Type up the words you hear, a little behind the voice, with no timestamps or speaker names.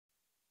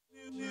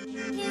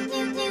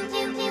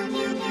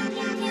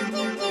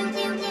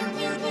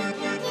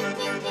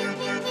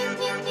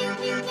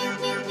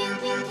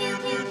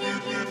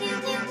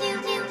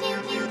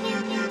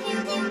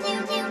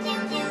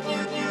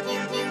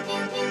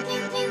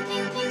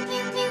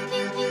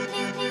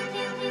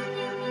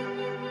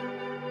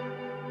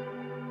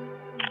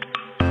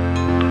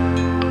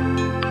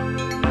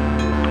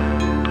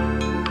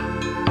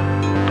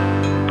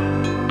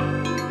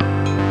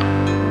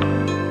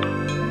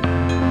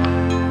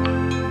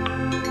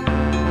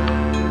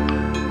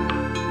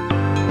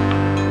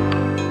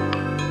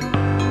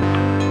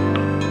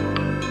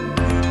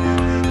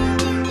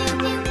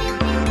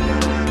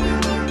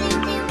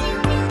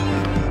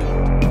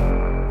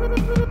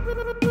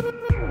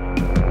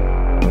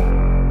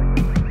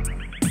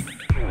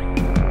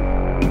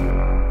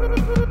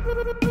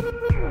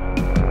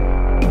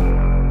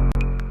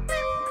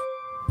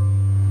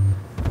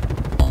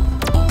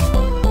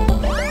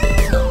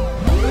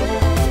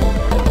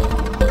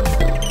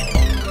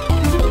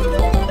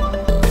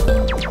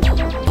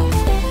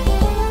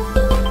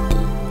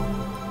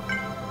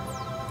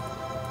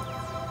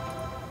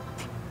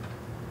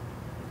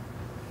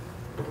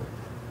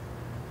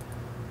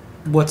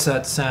What's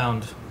that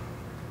sound?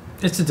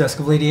 It's the desk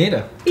of Lady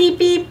Ada. Beep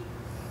beep.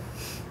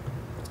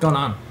 What's going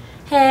on?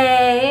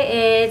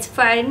 Hey, it's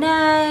Friday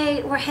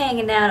night. We're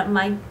hanging out at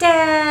my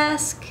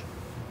desk.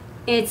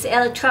 It's the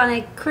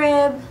electronic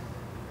crib.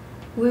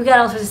 We've got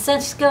all sorts of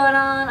sensors going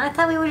on. I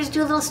thought we would just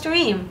do a little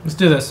stream. Let's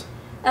do this.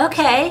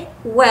 Okay,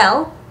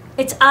 well,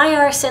 it's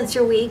IR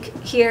Sensor Week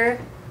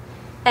here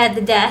at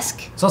the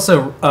desk. It's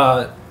also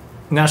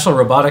National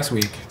Robotics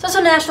Week. It's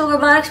also National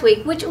Robotics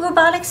Week, which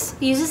robotics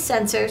uses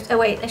sensors. Oh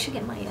wait, I should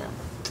get my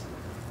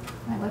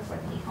whiteboard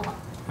thingy. Hold on.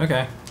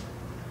 Okay.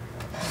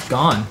 It's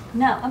gone.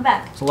 No, I'm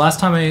back. So last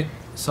time I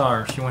saw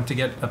her, she went to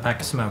get a pack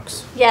of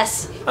smokes.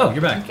 Yes. Oh,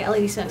 you're back. Okay,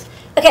 LED smokes.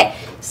 Okay,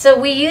 so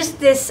we used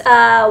this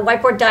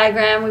whiteboard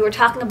diagram. We were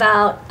talking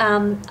about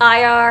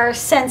IR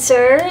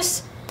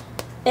sensors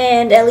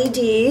and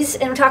LEDs,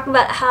 and we're talking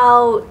about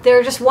how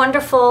they're just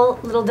wonderful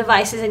little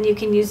devices and you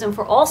can use them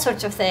for all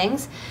sorts of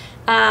things.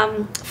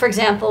 For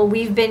example,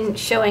 we've been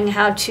showing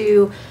how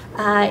to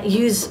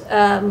use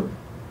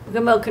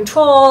remote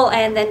control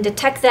and then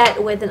detect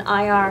that with an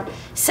IR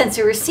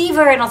sensor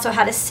receiver, and also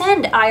how to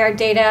send IR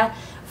data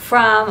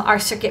from our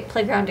Circuit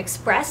Playground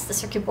Express, the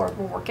circuit board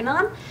we're working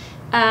on.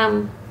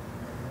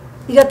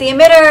 You got the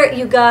emitter,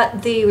 you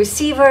got the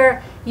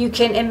receiver, you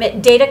can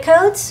emit data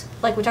codes,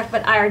 like we talked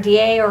about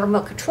IRDA or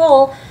remote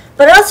control,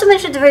 but I also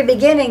mentioned at the very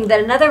beginning that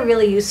another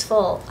really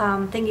useful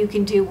thing you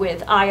can do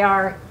with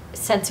IR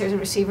sensors and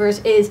receivers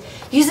is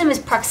use them as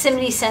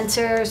proximity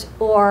sensors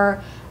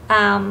or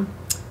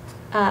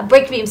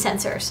break beam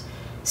sensors.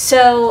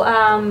 So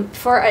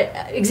for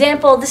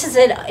example, this is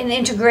an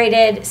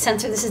integrated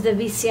sensor. This is the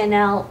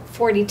VCNL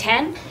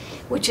 4010,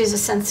 which is a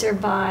sensor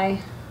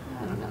by,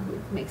 I don't know who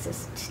makes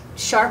this,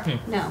 Sharp?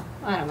 No,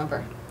 I don't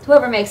remember.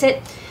 Whoever makes it,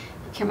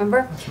 I can't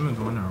remember. Let's move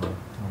the window over.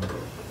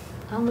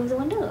 I'll move the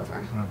window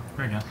over. Oh,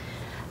 there you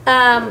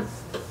go.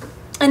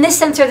 And this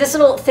sensor, this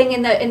little thing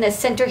in the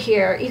center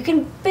here, you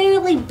can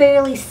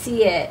barely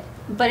see it,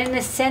 but in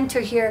the center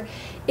here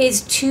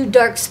is two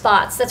dark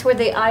spots. That's where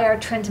the IR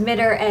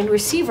transmitter and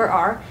receiver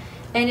are.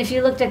 And if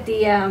you looked at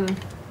the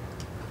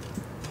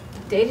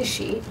data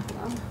sheet,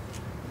 hold on.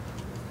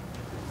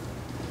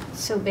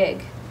 It's so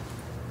big.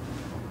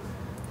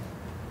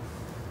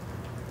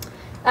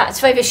 It's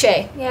by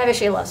Vishay. Yeah,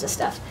 Vishay loves this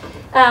stuff.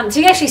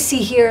 So you actually see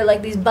here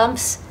like these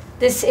bumps.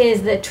 This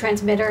is the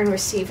transmitter and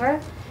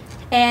receiver.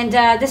 And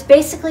this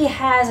basically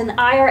has an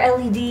IR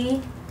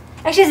LED.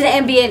 Actually, it's an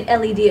ambient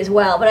LED as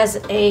well, but has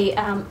a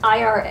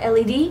IR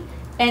LED.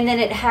 And then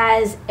it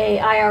has a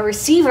IR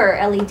receiver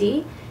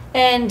LED.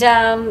 And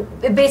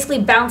it basically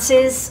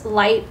bounces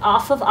light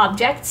off of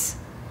objects.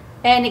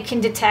 And it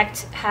can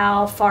detect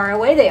how far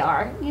away they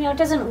are. You know, it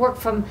doesn't work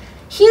from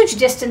huge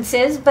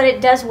distances, but it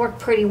does work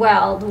pretty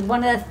well.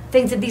 One of the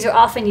things that these are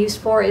often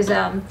used for is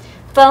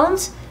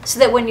phones, so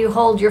that when you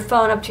hold your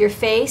phone up to your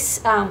face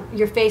is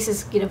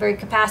very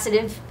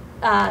capacitive.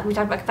 We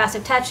talked about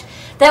capacitive touch.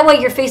 That way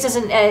your face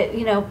doesn't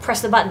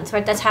press the buttons,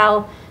 right? That's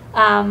how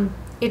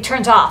it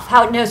turns off,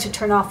 how it knows to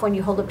turn off when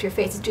you hold up to your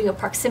face. It's doing a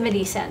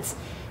proximity sense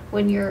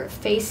when your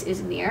face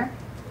is near.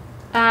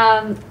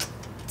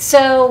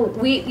 So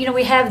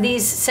we have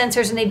these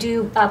sensors and they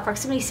do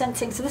proximity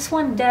sensing. So this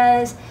one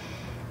does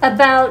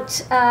about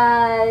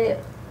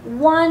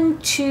 1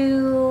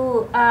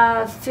 to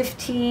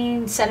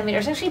 15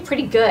 centimeters. Actually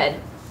pretty good.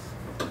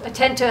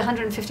 10 to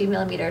 150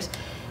 millimeters.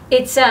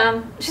 It's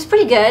just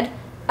pretty good.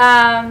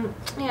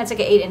 It's like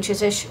 8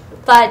 inches-ish.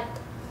 But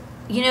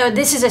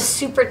this is a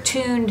super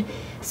tuned,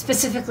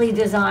 specifically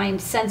designed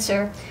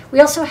sensor. We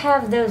also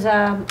have those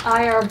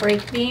IR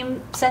break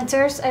beam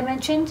sensors I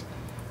mentioned.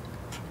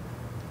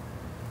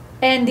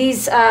 And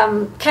these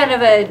kind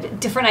of a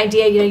different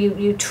idea.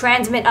 You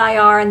transmit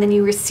IR and then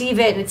you receive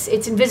it. And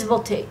it's invisible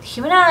to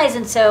human eyes,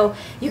 and so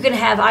you can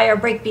have IR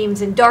break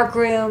beams in dark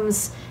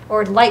rooms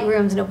or light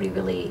rooms nobody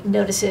really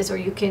notices, or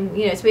you can,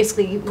 it's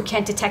basically you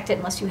can't detect it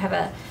unless you have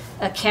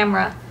a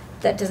camera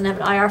that doesn't have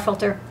an IR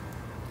filter.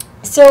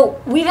 So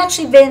we've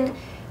actually been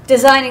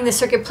designing the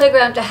Circuit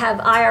Playground to have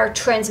IR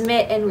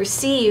transmit and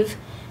receive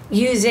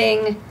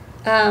using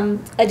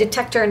a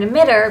detector and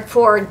emitter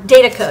for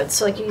data codes,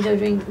 so like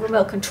doing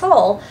remote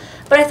control.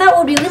 But I thought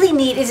what would be really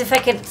neat is if I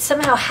could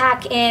somehow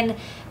hack in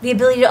the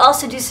ability to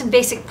also do some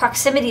basic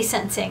proximity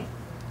sensing,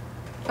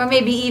 or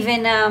maybe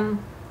even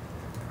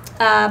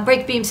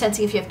break beam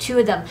sensing if you have two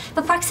of them.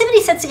 But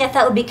proximity sensing I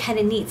thought would be kind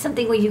of neat,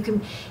 something where you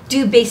can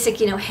do basic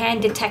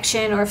hand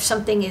detection, or if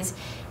something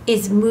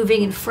is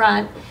moving in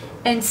front.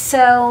 And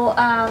so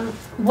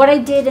what I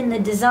did in the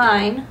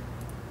design,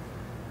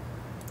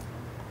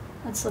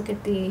 let's look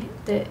at the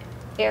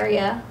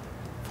area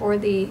for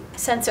the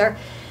sensor.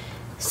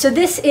 So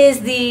this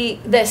is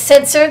the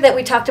sensor that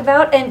we talked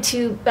about, and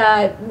to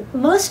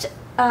most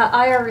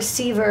IR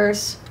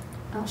receivers,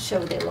 I'll show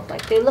what they look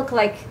like. They look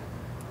like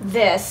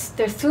this.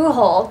 They're through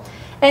hole,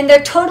 and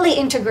they're totally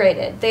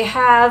integrated. They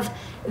have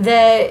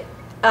the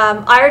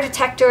IR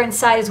detector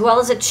inside as well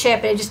as a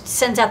chip, and it just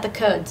sends out the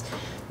codes.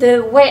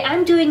 The way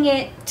I'm doing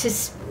it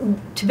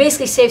to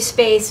basically save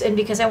space, and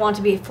because I want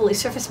to be fully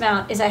surface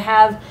mount, is I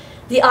have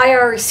the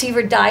IR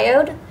receiver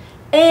diode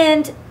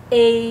and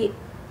a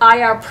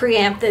IR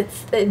preamp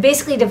that's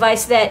basically a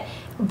device that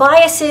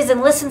biases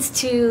and listens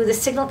to the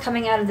signal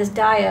coming out of this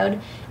diode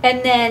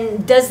and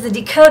then does the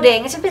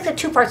decoding. It's basically a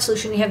two-part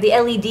solution. You have the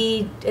LED,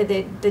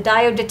 the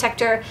diode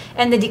detector,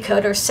 and the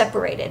decoder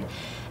separated.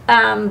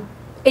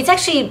 It's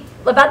actually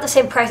about the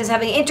same price as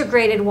having an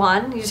integrated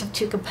one. You just have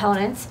two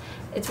components,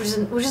 which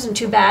isn't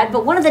too bad.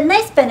 But one of the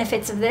nice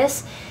benefits of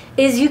this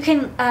is you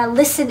can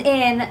listen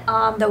in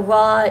on the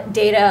raw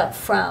data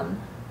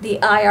from the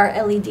IR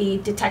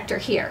LED detector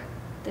here,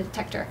 the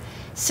detector.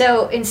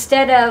 So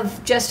instead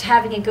of just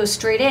having it go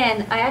straight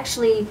in, I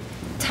actually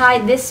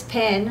tied this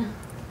pin.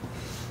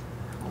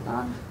 Hold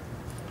on.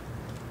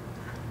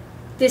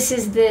 This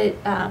is the,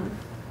 hold on.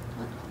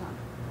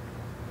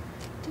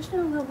 There's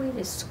no real way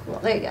to scroll.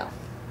 There you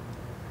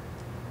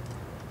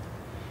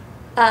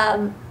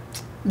go.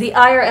 The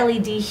IR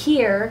LED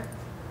here,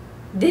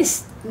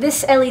 this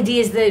LED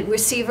is the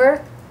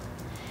receiver,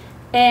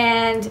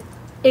 and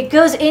it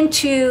goes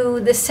into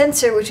the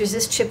sensor, which is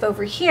this chip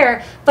over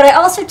here, but I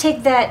also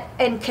take that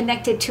and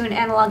connect it to an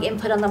analog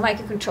input on the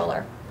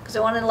microcontroller because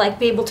I want to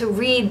be able to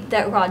read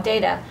that raw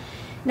data.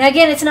 Now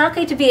again, it's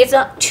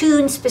not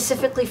tuned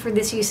specifically for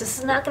this use. This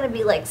is not going to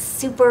be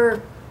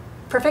super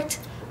perfect,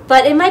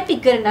 but it might be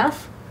good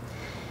enough.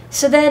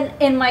 So then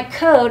in my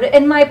code,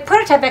 and my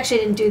prototype actually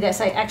didn't do this.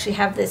 I actually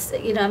have this,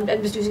 I'm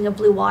just using a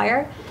blue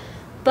wire.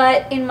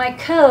 But in my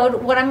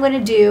code, what I'm going to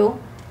do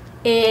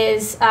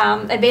is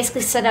I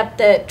basically set up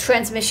the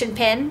transmission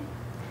pin,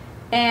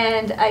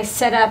 and I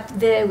set up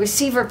the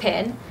receiver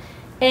pin.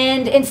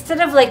 And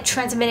instead of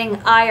transmitting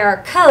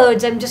IR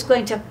codes, I'm just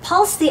going to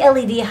pulse the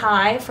LED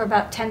high for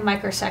about 10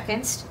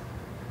 microseconds,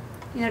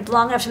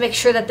 long enough to make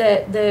sure that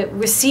the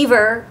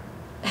receiver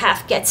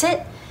half gets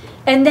it.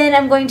 And then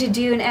I'm going to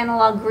do an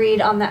analog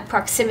read on that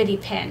proximity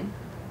pin.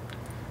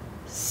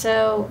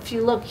 So if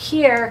you look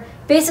here,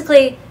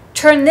 basically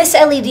turn this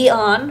LED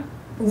on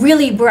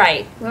really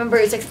bright. Remember,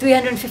 it's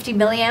 350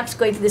 milliamps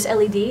going through this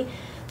LED,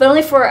 but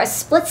only for a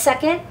split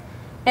second,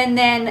 and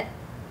then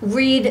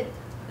read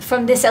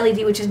from this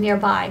LED, which is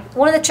nearby.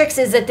 One of the tricks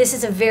is that this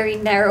is a very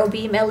narrow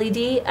beam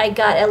LED. I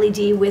got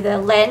LED with a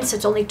lens, so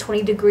it's only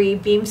 20-degree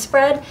beam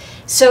spread,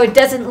 so it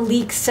doesn't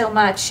leak so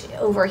much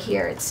over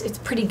here. It's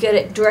pretty good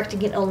at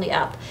directing it only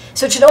up.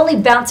 So it should only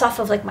bounce off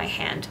of my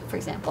hand, for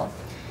example.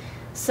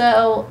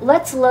 So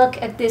let's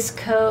look at this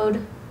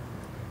code.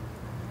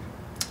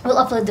 We'll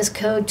upload this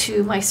code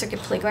to my Circuit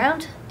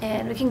Playground,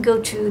 and we can go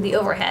to the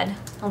overhead.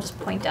 I'll just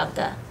point out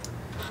the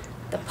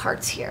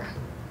parts here.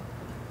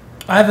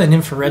 I have an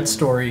infrared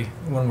story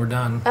when we're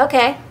done.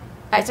 Okay. All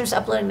right, so I'm just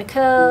uploading the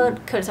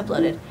code. Code is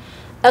uploaded.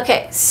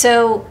 Okay,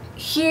 so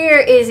here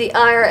is the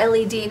IR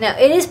LED. Now,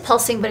 it is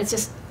pulsing, but it's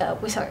just,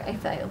 sorry,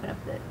 if I open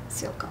up the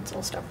serial console,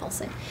 it'll start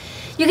pulsing.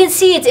 You can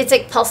see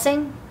it's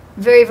pulsing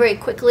very, very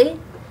quickly.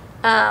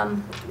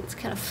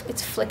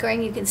 It's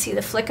flickering. You can see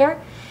the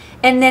flicker.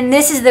 And then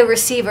this is the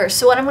receiver.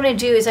 So what I'm going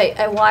to do is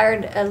I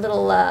wired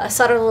I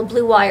soldered a little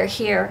blue wire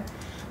here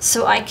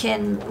so I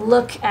can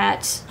look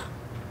at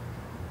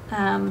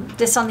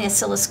this on the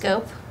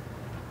oscilloscope.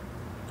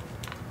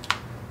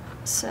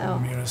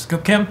 So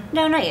scope cam?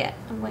 No, not yet.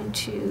 I'm going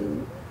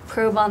to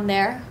probe on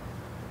there.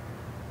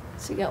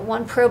 So you got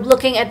one probe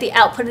looking at the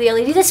output of the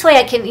LED. This way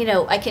I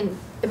can,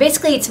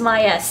 basically it's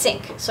my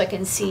sync, so I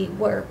can see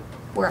where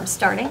I'm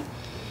starting.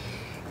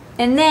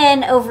 And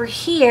then over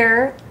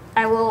here,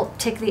 I will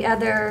take the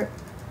other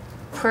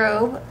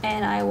probe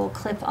and I will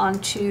clip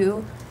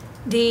onto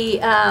the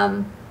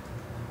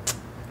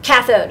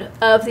cathode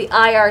of the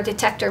IR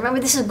detector. Remember,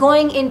 this is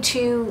going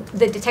into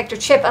the detector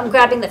chip. I'm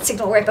grabbing that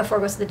signal right before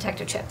it goes to the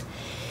detector chip.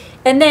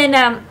 And then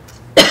now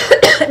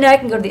I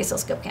can go to the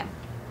oscilloscope cam.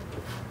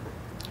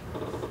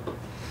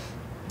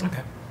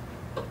 Okay.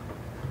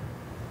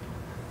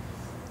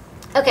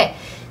 Okay,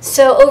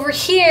 So over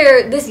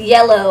here, this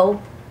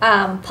yellow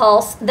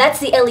pulse, that's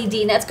the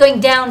LED. Now it's going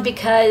down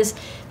because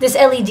this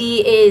LED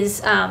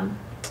is,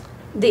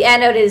 the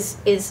anode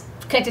is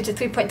connected to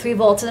 3.3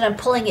 volts, and then I'm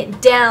pulling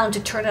it down to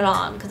turn it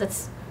on because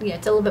it's a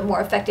little bit more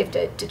effective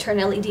to turn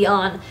LED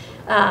on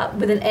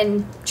with an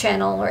N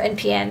channel or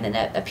NPN than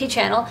a P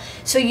channel.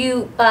 So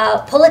you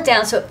pull it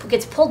down so it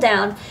gets pulled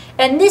down,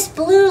 and this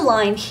blue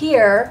line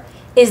here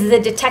is the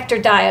detector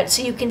diode.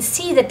 So you can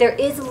see that there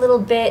is a little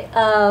bit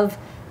of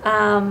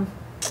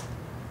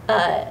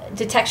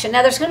detection.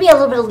 Now there's going to be a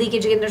little bit of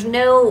leakage again. There's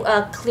no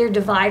clear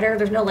divider.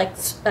 There's no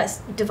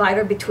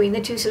divider between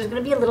the two. So there's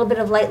going to be a little bit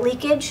of light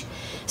leakage.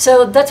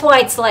 So that's why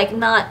it's like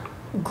not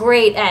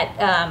great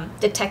at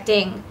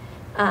detecting.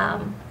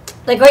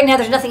 Like right now,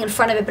 there's nothing in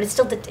front of it, but it's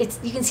still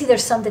you can see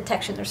there's some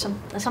detection. There's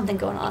something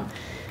going on.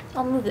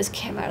 I'll move this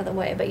camera out of the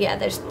way, but yeah,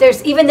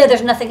 there's even though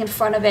there's nothing in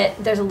front of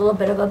it, there's a little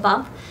bit of a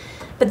bump.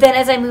 But then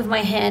as I move my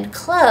hand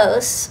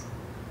close,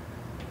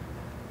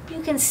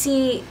 you can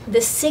see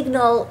the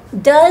signal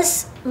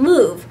does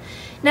move.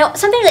 Now,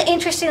 something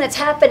interesting that's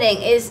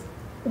happening is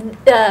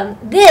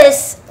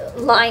this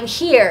line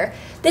here.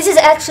 This is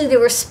actually the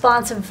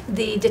response of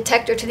the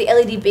detector to the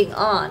LED being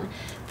on.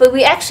 But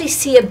we actually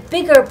see a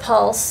bigger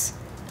pulse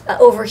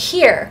over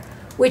here,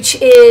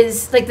 which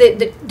is like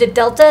the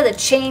delta, the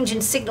change in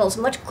signal is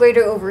much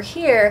greater over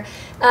here.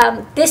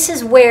 This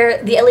is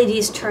where the LED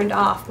is turned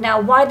off.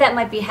 Now, why that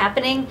might be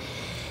happening,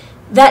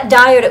 that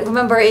diode,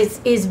 remember,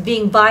 is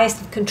being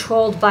biased and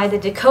controlled by the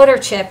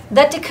decoder chip.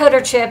 That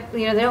decoder chip,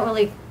 they don't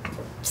really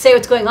say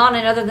what's going on,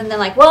 and other than they're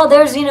like, well,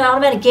 there's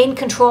automatic gain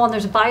control and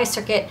there's a bias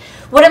circuit.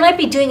 What it might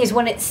be doing is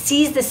when it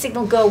sees the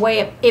signal go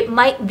away, it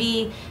might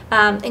be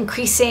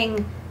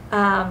increasing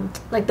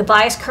like the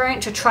bias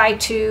current to try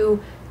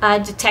to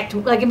detect,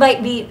 like it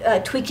might be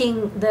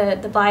tweaking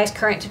the bias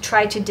current to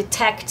try to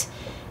detect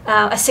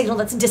a signal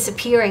that's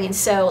disappearing, and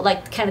so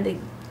like kind of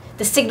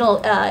the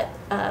signal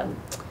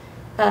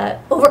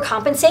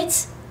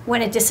overcompensates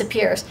when it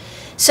disappears.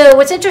 So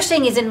what's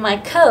interesting is in my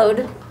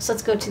code, so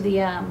let's go to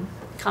the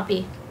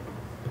copy.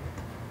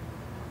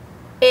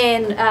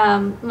 In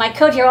my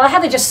code here, I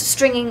have it just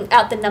stringing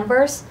out the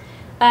numbers.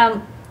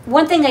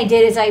 One thing I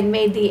did is I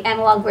made the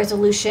analog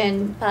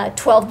resolution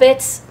 12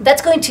 bits.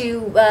 That's going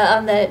to,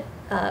 on the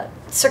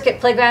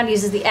Circuit Playground,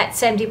 uses the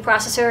AT7D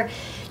processor.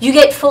 You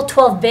get full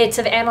 12 bits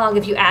of analog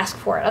if you ask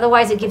for it.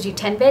 Otherwise, it gives you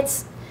 10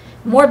 bits.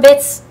 More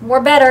bits, more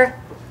better.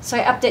 So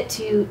I upped it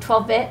to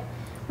 12-bit.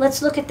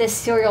 Let's look at this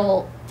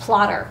serial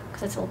plotter,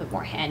 because it's a little bit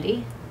more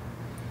handy.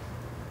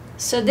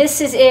 So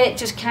this is it,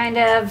 just kind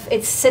of,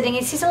 it's sitting,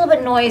 it's a little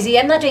bit noisy.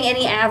 I'm not doing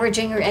any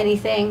averaging or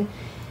anything.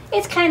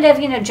 It's kind of,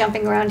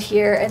 jumping around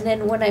here. And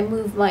then when I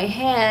move my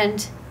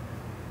hand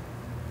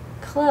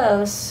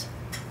close,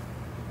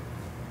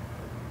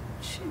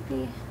 should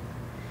be,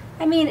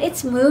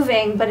 it's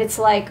moving, but it's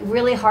like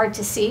really hard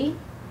to see.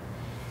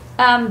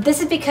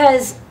 This is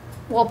because,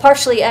 well,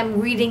 partially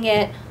I'm reading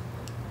it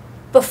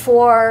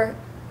before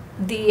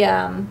the,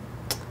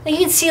 you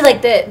can see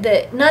like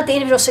the not the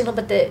individual signal,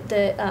 but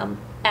the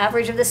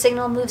average of the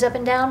signal moves up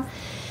and down.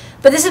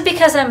 But this is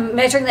because I'm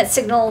measuring that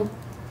signal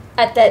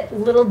at that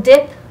little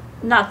dip,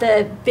 not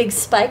the big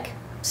spike.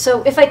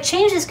 So if I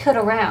change this code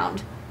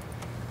around,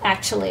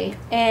 actually,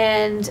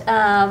 and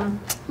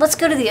let's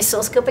go to the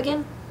oscilloscope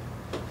again,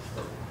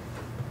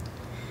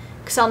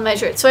 because I'll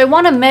measure it. So I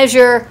want to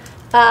measure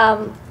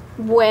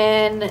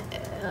when,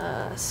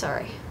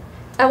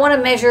 I want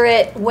to measure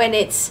it when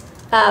it's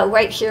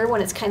right here,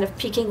 when it's kind of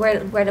peaking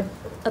right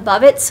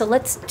above it. So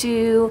let's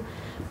do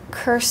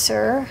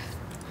cursor,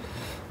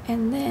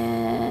 and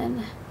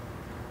then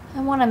I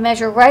want to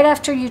measure right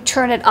after you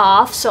turn it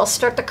off. So I'll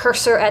start the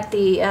cursor at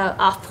the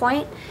off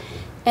point,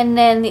 and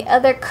then the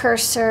other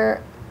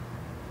cursor,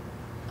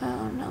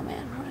 oh no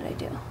man, what did I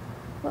do?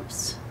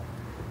 Whoops.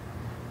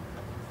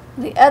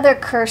 The other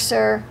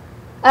cursor,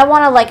 I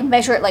want to like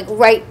measure it like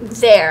right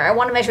there. I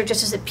want to measure it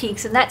just as it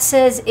peaks, and that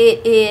says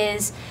it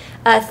is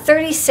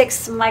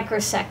 36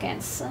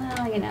 microseconds.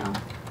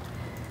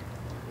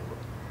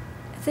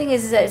 The thing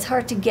is that it's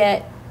hard to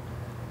get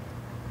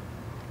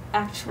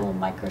actual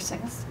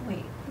microseconds.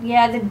 Wait,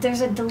 yeah,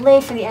 there's a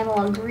delay for the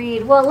analog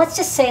read. Well, let's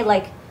just say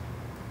like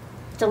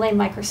delay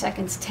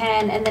microseconds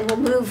 10, and then we'll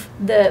move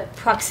the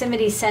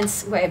proximity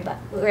sense right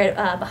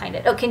behind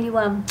it. Oh, can you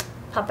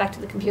pop back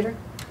to the computer?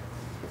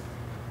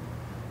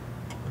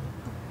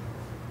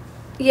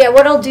 Yeah,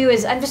 what I'll do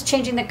is I'm just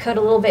changing the code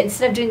a little bit.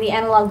 Instead of doing the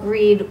analog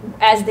read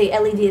as the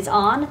LED is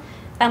on,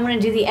 I'm going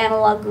to do the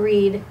analog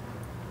read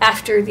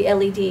after the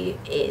LED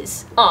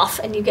is off,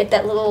 and you get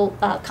that little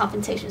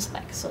compensation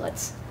spike. So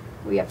let's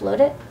re-upload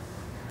it.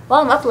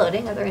 While I'm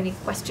uploading, are there any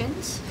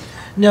questions?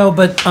 No,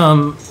 but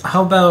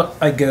how about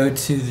I go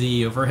to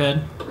the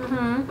overhead?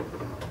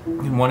 Mm-hmm.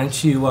 And why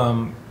don't you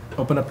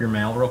open up your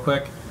mail real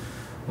quick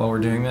while we're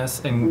doing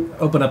this, and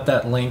open up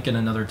that link in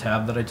another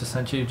tab that I just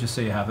sent you, just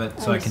so you have it,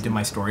 so I can do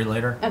my story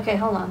later. Okay,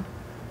 hold on.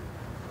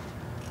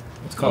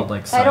 It's called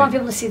like. I don't want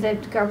people to see the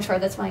garbage fire.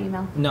 That's my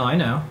email. No, I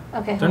know.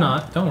 Okay. They're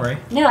not. Don't worry.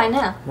 No, I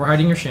know. We're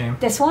hiding your shame.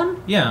 This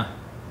one? Yeah.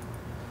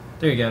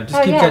 There you go. Just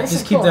Oh, keep yeah, that. this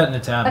Just is keep cool. that in the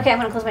tab. Okay, I'm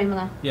gonna close my email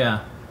now. Yeah.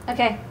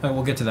 Okay. Oh,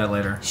 we'll get to that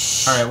later.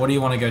 Shh. All right. What do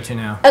you want to go to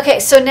now? Okay,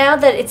 so now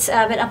that it's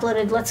been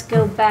uploaded, let's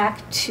go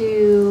back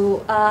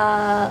to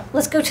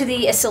let's go to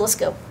the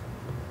oscilloscope.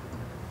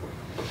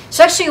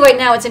 So actually, right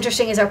now, what's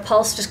interesting is our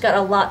pulse just got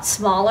a lot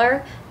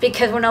smaller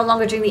because we're no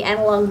longer doing the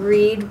analog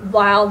read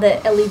while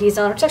the LED is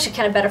on, which is actually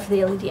kind of better for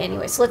the LED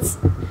anyway. So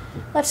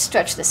let's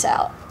stretch this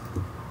out.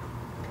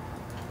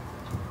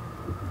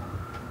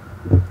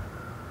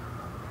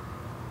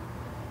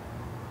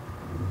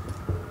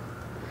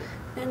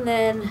 And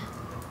then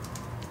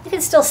you can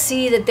still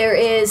see that there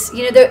is,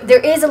 there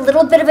is a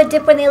little bit of a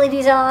dip when the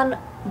LED's on,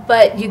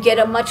 but you get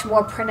a much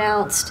more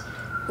pronounced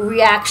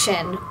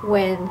reaction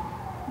when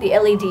the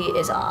LED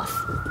is off,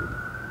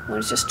 when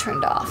it's just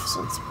turned off.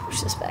 So let's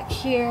push this back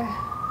here.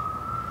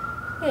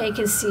 Yeah, you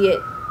can see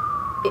it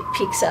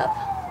peaks up.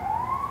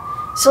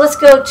 So let's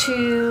go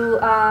to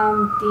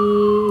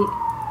the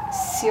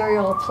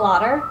serial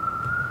plotter.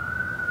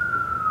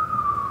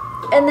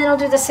 And then I'll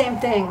do the same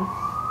thing.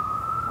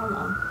 Hold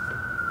on.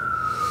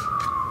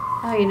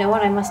 Oh, you know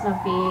what? I must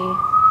not be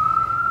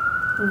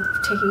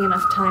taking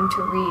enough time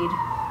to read.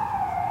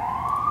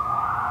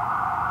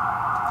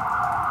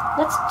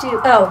 Let's do,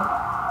 oh,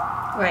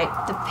 right,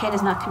 the pin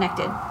is not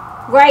connected.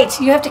 Right,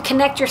 you have to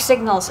connect your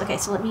signals. Okay,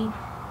 so let me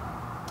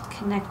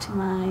connect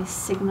my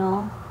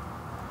signal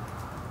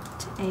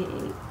to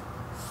A8.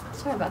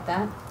 Sorry about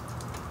that.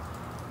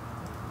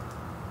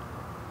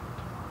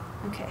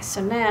 Okay,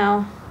 so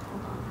now,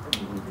 hold on,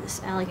 let me move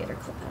this alligator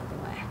clip out of the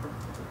way.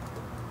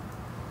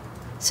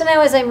 So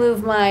now as I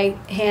move my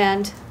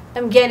hand,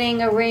 I'm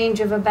getting a range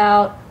of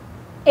about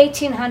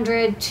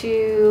 1,800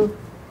 to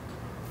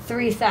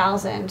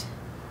 3,000.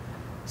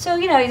 So,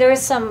 there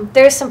is some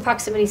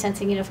proximity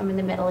sensing, if I'm in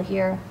the middle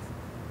here.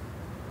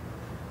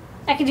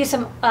 I can do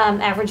some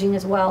averaging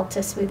as well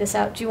to smooth this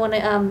out. Do you want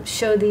to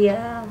show the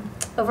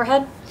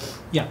overhead?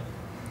 Yeah.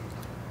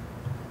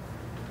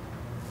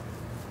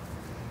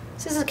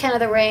 So this is kind of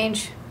the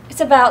range.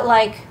 It's about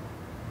like,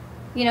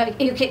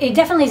 it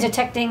definitely is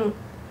detecting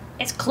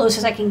as close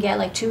as I can get,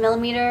 like 2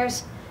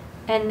 millimeters.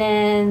 And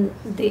then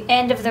the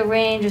end of the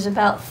range is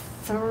about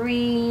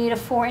 3 to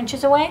 4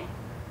 inches away.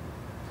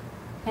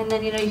 And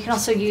then, you can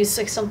also use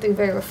like something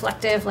very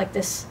reflective, like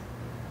this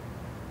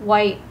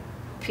white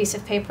piece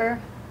of paper.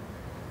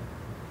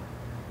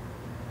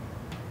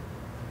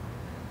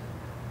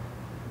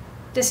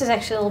 This is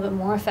actually a little bit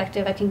more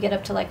effective. I can get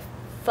up to like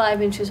 5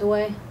 inches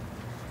away.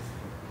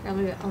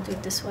 Here, I'll do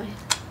it this way.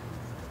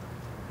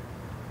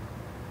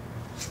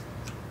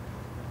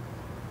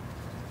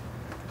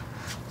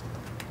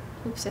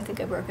 Oops, I think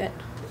I broke it.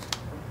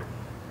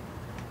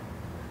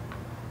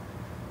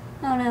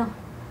 Oh no.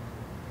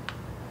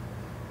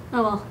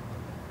 Oh well.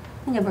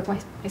 I think I broke my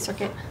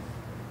circuit.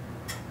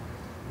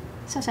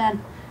 So sad.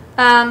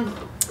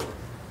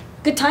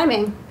 Good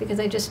timing, because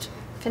I just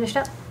finished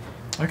up.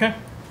 Okay.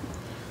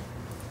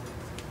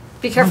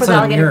 Be careful with a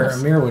alligator mirror.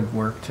 clips. A mirror would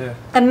work too.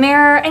 A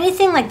mirror,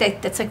 anything like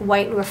that that's like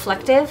white and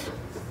reflective.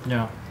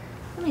 Yeah.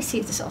 Let me see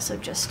if this also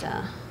just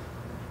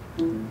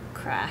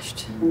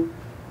crashed.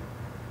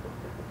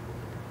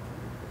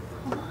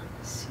 Hold on,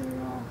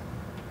 serial.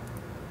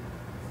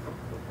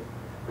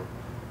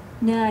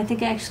 No, I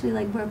think I actually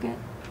like broke it.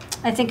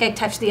 I think I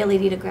touched the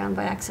LED to ground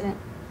by accident.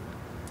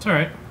 It's all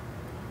right.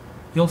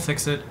 You'll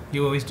fix it.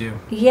 You always do.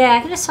 Yeah, I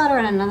can just solder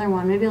on another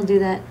one. Maybe I'll do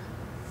that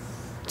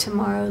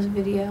tomorrow's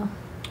video.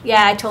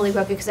 Yeah, I totally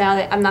broke it because now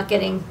I'm not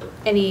getting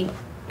any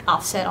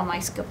offset on my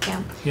scope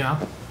cam.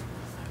 Yeah.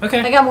 Okay.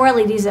 I got more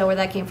LEDs though, where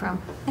that came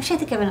from. Actually, I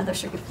think I have another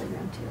circuit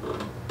playground too.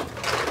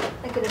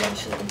 I could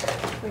eventually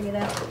bring it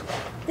out.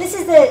 This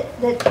is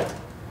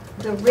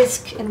the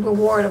risk and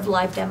reward of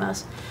live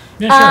demos.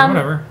 Yeah, sure,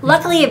 whatever.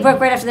 Luckily, it broke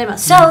right after the demo.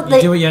 So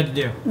you do what you had to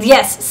do.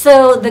 Yes.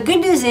 So the good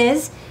news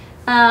is,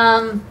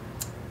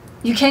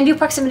 you can do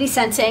proximity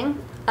sensing.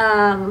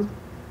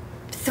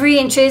 3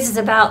 inches is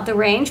about the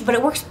range, but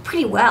it works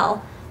pretty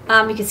well.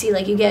 You can see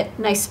like you get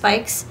nice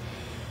spikes.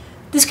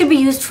 This could be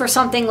used for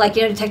something like,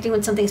 detecting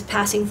when something's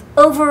passing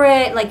over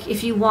it. Like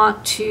if you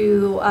want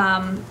to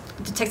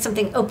detect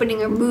something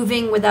opening or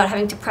moving without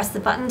having to press the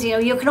buttons.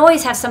 You can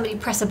always have somebody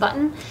press a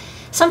button.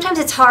 Sometimes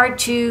it's hard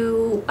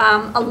to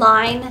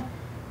align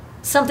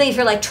something if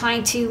you're like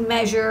trying to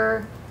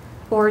measure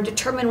or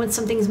determine when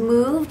something's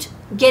moved.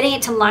 Getting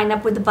it to line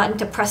up with the button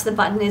to press the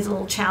button is a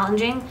little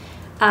challenging.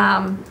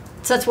 So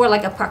that's where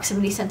like a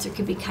proximity sensor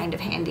could be kind of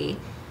handy.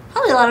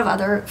 Probably a lot of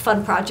other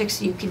fun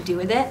projects you can do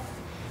with it.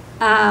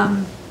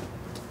 I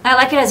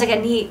like it as like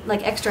a neat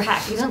like extra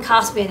hack. It doesn't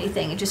cost me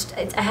anything.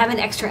 I have an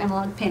extra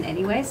analog pin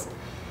anyways.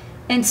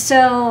 And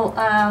so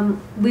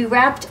we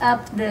wrapped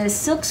up the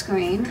silk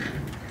screen.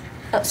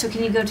 Oh, so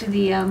can you go to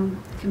the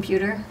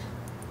computer?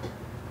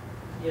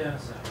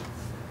 Yes.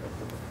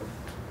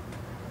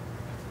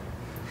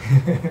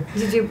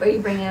 Are you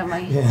bringing up my?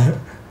 Yeah.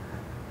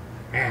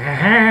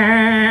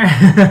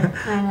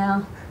 I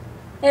know.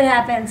 It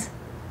happens.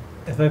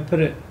 If I put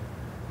it,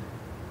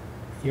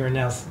 you're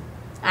now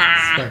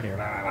Ah. stuck here.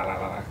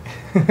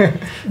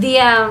 The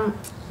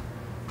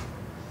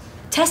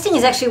testing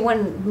is actually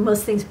when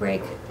most things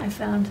break. I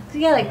found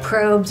you got like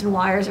probes and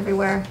wires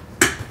everywhere.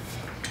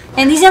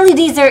 And these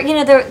LEDs are, you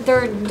know,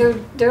 they're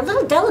a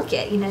little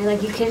delicate. You know,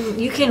 like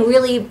you can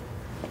really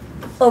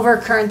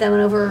overcurrent them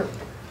and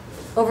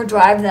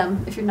overdrive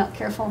them if you're not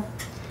careful.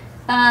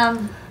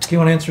 Do you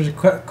want to answer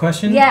the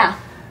question? Yeah.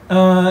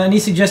 Any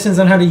suggestions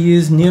on how to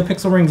use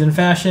NeoPixel rings in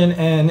fashion,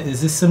 and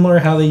is this similar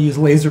how they use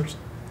lasers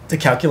to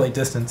calculate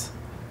distance?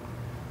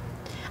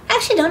 I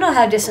actually don't know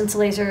how distance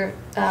laser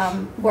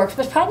works,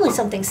 but it's probably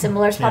something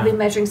similar. It's probably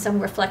measuring some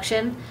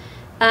reflection.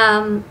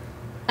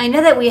 I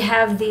know that we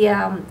have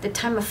the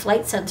time of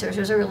flight sensors.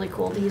 Those are really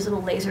cool. They use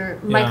little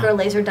micro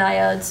laser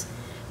diodes.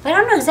 But I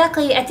don't know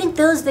exactly. I think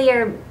those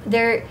they're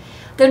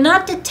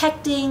not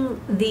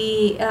detecting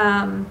the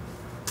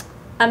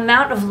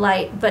amount of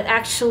light, but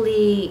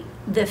actually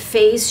the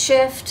phase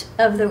shift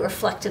of the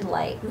reflected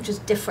light, which is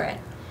different.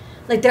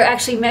 Like they're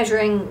actually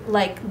measuring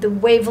like the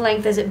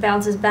wavelength as it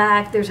bounces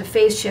back. There's a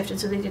phase shift, and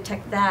so they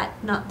detect that,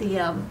 not the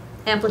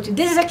amplitude.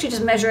 This is actually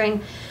just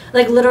measuring,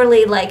 like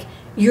literally, like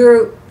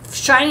you're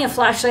shining a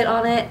flashlight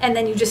on it, and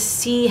then you just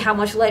see how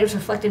much light is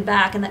reflected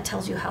back, and that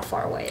tells you how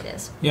far away it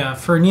is. Yeah,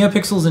 for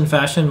NeoPixels in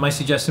fashion, my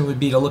suggestion would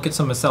be to look at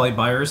some of Sally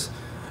Byer's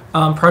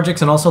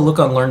projects, and also look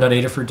on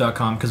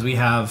learn.adafruit.com because we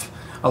have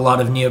a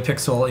lot of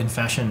NeoPixel in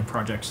fashion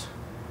projects.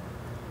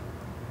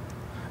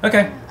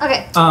 Okay.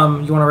 Okay. You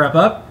want to wrap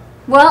up?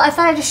 Well, I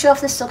thought I'd just show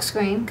off the silk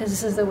screen because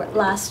this is the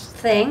last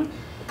thing.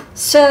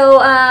 So,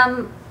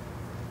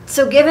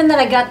 so given that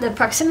I got the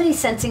proximity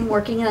sensing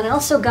working, and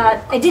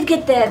I did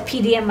get the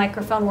PDM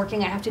microphone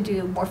working. I have to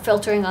do more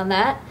filtering on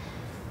that.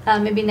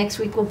 Maybe next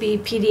week will be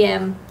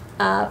PDM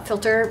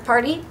filter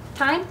party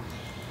time.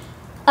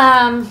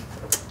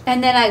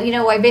 And then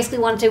I basically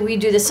wanted to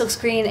redo the silk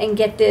screen and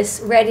get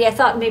this ready. I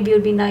thought maybe it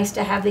would be nice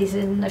to have these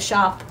in the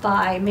shop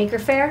by Maker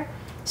Faire.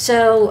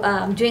 So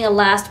doing a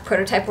last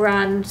prototype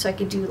run so I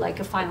could do like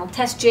a final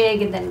test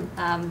jig, and then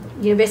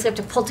basically have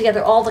to pull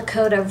together all the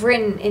code I've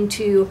written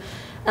into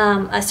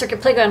a Circuit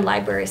Playground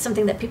library,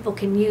 something that people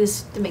can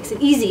use that makes it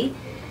easy.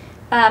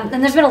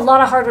 And there's been a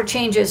lot of hardware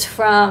changes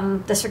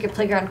from the Circuit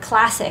Playground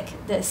Classic,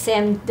 the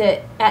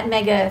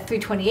Atmega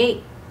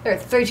 328 or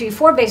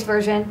 324 based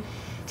version,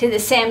 to the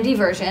SAMD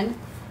version.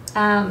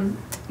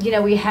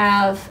 We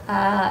have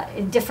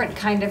a different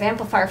kind of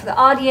amplifier for the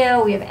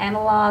audio. We have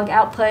analog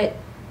output.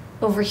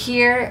 Over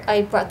here,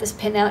 I brought this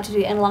pin out to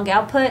do analog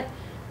output.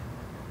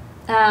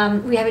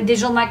 We have a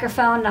digital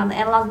microphone on the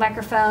analog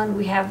microphone.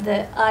 We have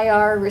the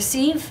IR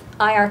receive,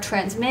 IR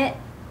transmit.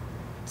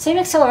 Same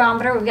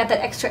accelerometer. We've got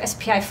that extra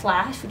SPI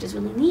flash, which is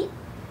really neat.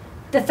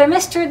 The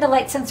thermistor and the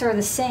light sensor are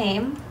the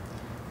same.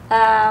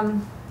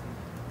 But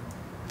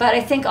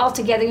I think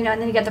altogether, and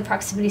then you got the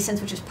proximity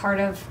sense, which is part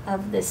of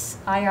this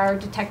IR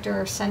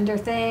detector sender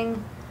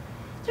thing.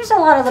 There's a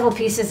lot of little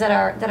pieces that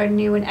are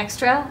new and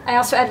extra. I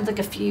also added like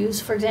a fuse,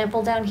 for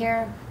example, down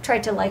here.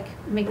 Tried to like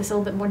make this a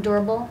little bit more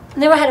durable.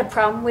 Never had a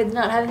problem with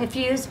not having a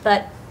fuse,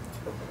 but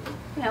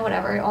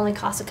whatever. It only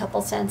costs a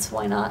couple cents.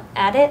 Why not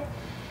add it?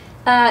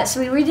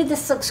 So we redid the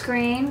silk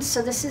screen.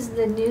 So this is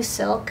the new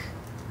silk,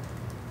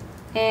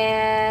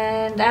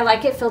 and I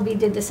like it. Phil B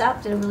did this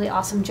up. Did a really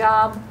awesome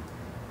job.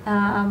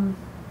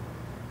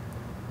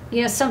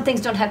 Some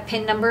things don't have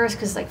pin numbers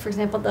because, like, for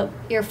example, the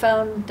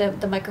earphone,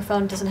 the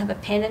microphone doesn't have a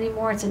pin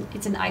anymore. It's an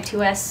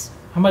I2S.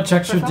 How much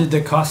extra did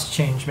the cost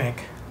change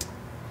make?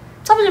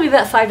 It's probably going to be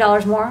about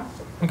 $5 more.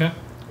 Okay.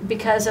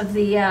 Because of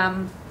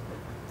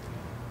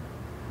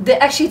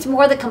actually, it's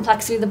more the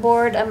complexity of the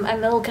board. I'm a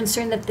little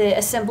concerned that the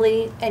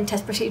assembly and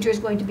test procedure is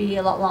going to be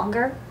a lot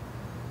longer.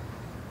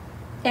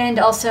 And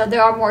also,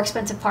 there are more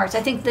expensive parts.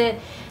 I think the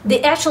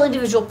actual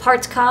individual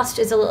parts cost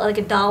is like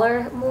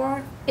 $1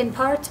 more in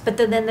parts, but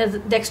then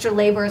the extra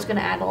labor is going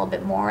to add a little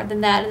bit more than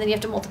that, and then you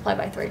have to multiply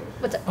by 3.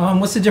 What's up?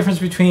 What's the difference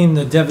between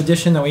the Dev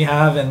Edition that we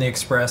have and the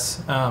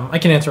Express? I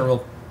can answer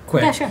real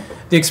quick. Yeah, sure.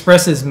 The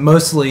Express is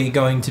mostly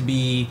going to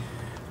be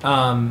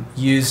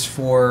used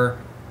for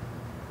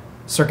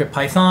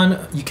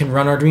CircuitPython. You can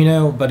run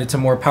Arduino, but it's a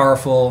more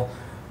powerful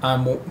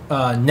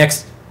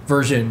next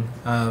version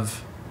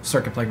of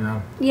Circuit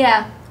Playground.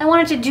 Yeah, I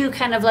wanted to do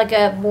kind of like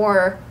a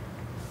more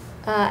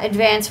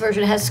advanced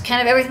version. It has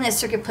kind of everything that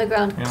Circuit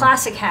Playground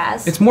Classic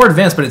has. It's more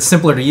advanced, but it's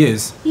simpler to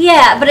use.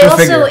 Yeah, but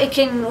it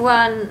can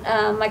run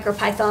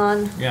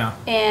MicroPython. Yeah.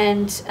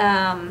 And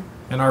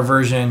our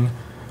version,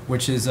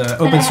 which is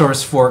open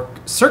source for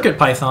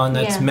CircuitPython,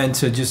 that's meant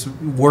to just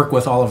work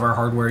with all of our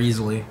hardware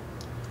easily.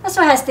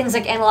 Also has things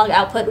like analog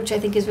output, which I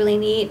think is really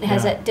neat. It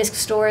has that disk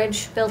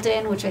storage built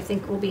in, which I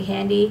think will be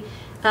handy.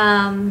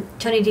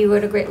 Tony D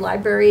wrote a great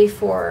library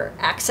for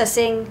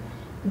accessing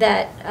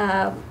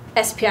that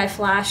SPI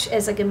flash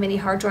as like a mini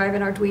hard drive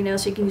in Arduino,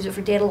 so you can use it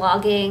for data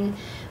logging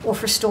or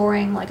for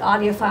storing like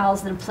audio files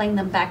and then playing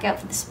them back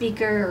out for the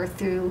speaker or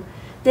through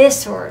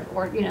this or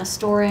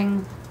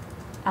storing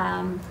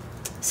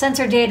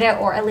sensor data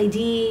or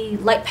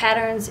LED light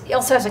patterns. It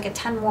also has like a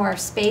ton more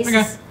space.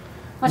 Okay.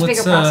 Much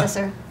bigger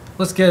processor.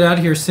 Let's get out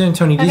of here soon.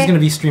 Tony D's going to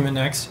be streaming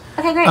next.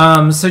 Okay,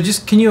 great. So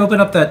just can you open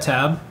up that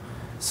tab?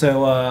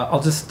 So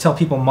I'll just tell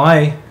people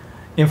my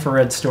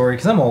infrared story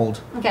because I'm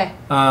old. Okay.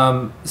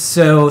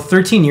 So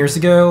 13 years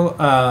ago,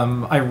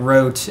 I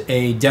wrote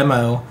a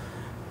demo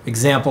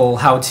example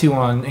how-to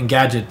on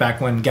Engadget back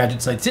when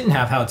gadget sites didn't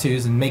have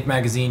how-tos and Make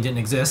Magazine didn't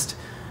exist.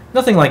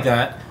 Nothing like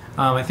that.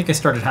 I think I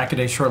started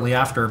Hackaday shortly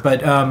after.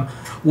 But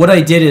what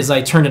I did is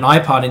I turned an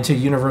iPod into a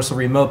universal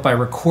remote by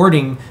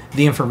recording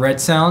the infrared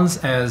sounds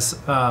as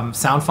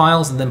sound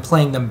files and then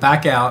playing them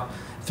back out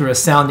through a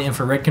sound to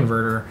infrared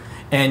converter.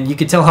 And you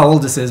could tell how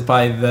old this is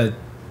by the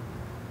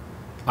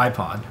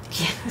iPod.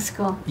 Yeah, that's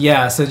cool.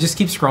 Yeah, so just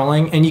keep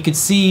scrolling, and you could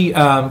see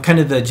kind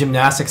of the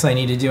gymnastics I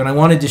need to do, and I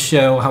wanted to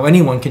show how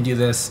anyone can do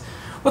this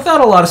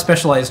without a lot of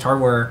specialized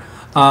hardware.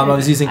 I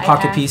was using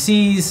Pocket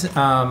PCs.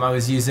 I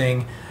was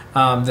using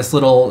this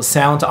little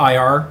sound to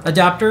IR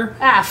adapter.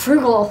 Ah,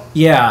 Frugal.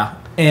 Yeah,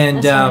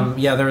 and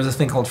yeah, there was this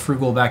thing called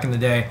Frugal back in the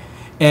day.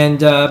 And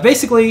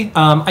basically,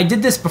 I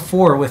did this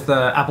before with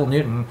Apple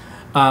Newton,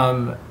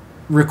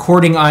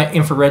 recording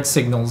infrared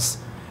signals,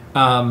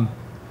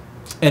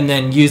 and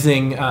then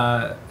using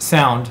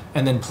sound,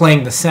 and then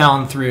playing the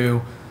sound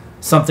through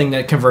something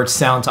that converts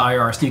sound to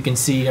IR. So you can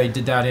see I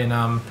did that in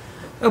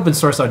open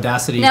source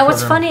Audacity. Now,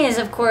 what's funny is,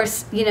 of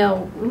course, you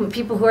know,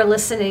 people who are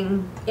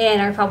listening in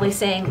are probably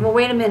saying, well,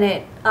 wait a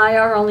minute,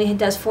 IR only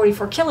does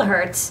 44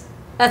 kilohertz.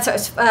 That's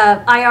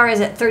IR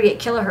is at 38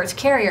 kilohertz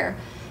carrier,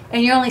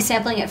 and you're only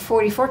sampling at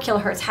 44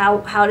 kilohertz.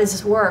 How does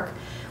this work?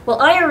 Well,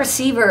 IR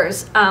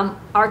receivers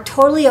are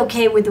totally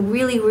okay with a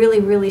really, really,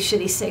 really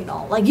shitty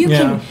signal. Like you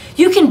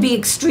can be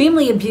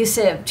extremely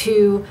abusive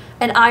to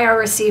an IR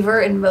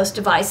receiver in most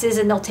devices,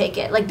 and they'll take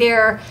it. Like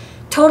they're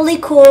totally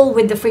cool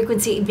with the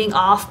frequency being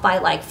off by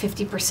like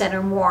 50%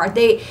 or more.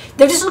 They're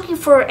just looking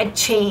for a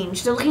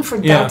change. They're looking for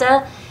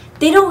delta.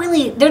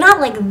 They're not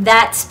like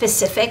that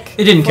specific.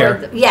 They didn't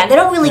care. Yeah, they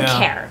don't really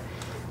care.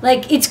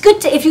 Like, it's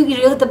good to, if you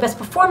get the best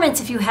performance,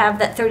 if you have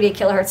that 38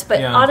 kilohertz,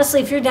 but honestly,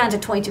 if you're down to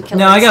 22 kilohertz.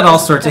 No, I got all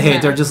sorts of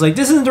hate. They're just like,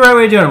 this isn't the right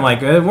way to do it. I'm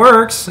like, it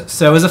works.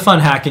 So it was a fun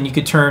hack, and you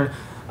could turn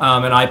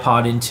an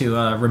iPod into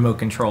a remote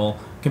control.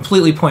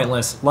 Completely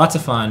pointless, lots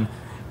of fun.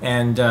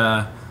 And,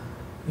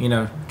 you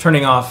know,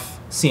 turning off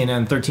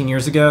CNN 13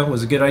 years ago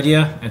was a good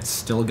idea. It's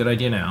still a good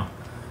idea now.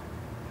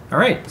 All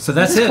right, so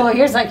that's it. Cool.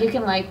 Here's like, you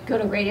can like go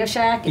to Radio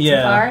Shack,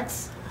 get some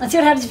parts. Let's see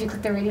what happens if you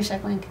click the Radio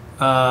Shack link.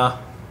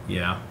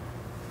 Yeah.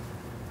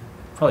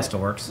 Probably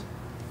still works.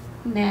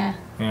 Nah.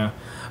 Yeah.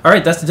 All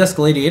right, that's the Desk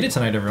 88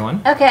 tonight,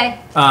 everyone. Okay.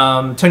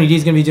 Tony D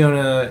is going to be doing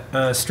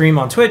a stream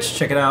on Twitch.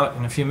 Check it out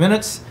in a few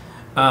minutes.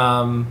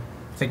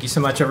 Thank you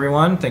so much,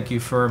 everyone. Thank you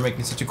for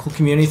making such a cool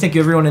community. Thank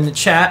you, everyone in the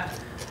chat,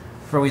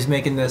 for always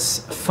making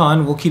this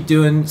fun. We'll keep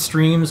doing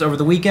streams over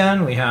the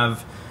weekend. We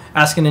have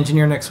Ask an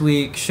Engineer next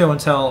week, Show and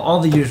Tell, all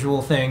the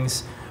usual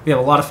things. We have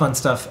a lot of fun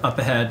stuff up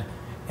ahead.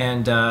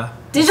 And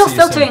digital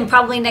filtering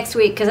probably next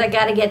week because I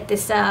got to get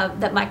this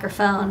that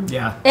microphone.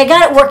 Yeah. I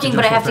got it working,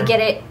 but I have to get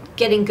it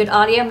getting good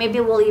audio. Maybe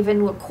we'll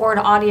even record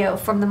audio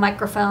from the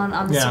microphone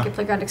on the Circuit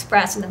Playground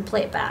Express and then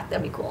play it back.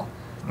 That'd be cool.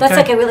 That's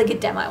like a really good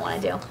demo I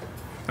want to do.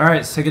 All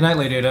right. Say good night,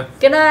 Lady Ada.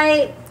 Good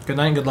night. Good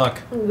night and good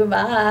luck.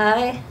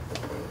 Goodbye.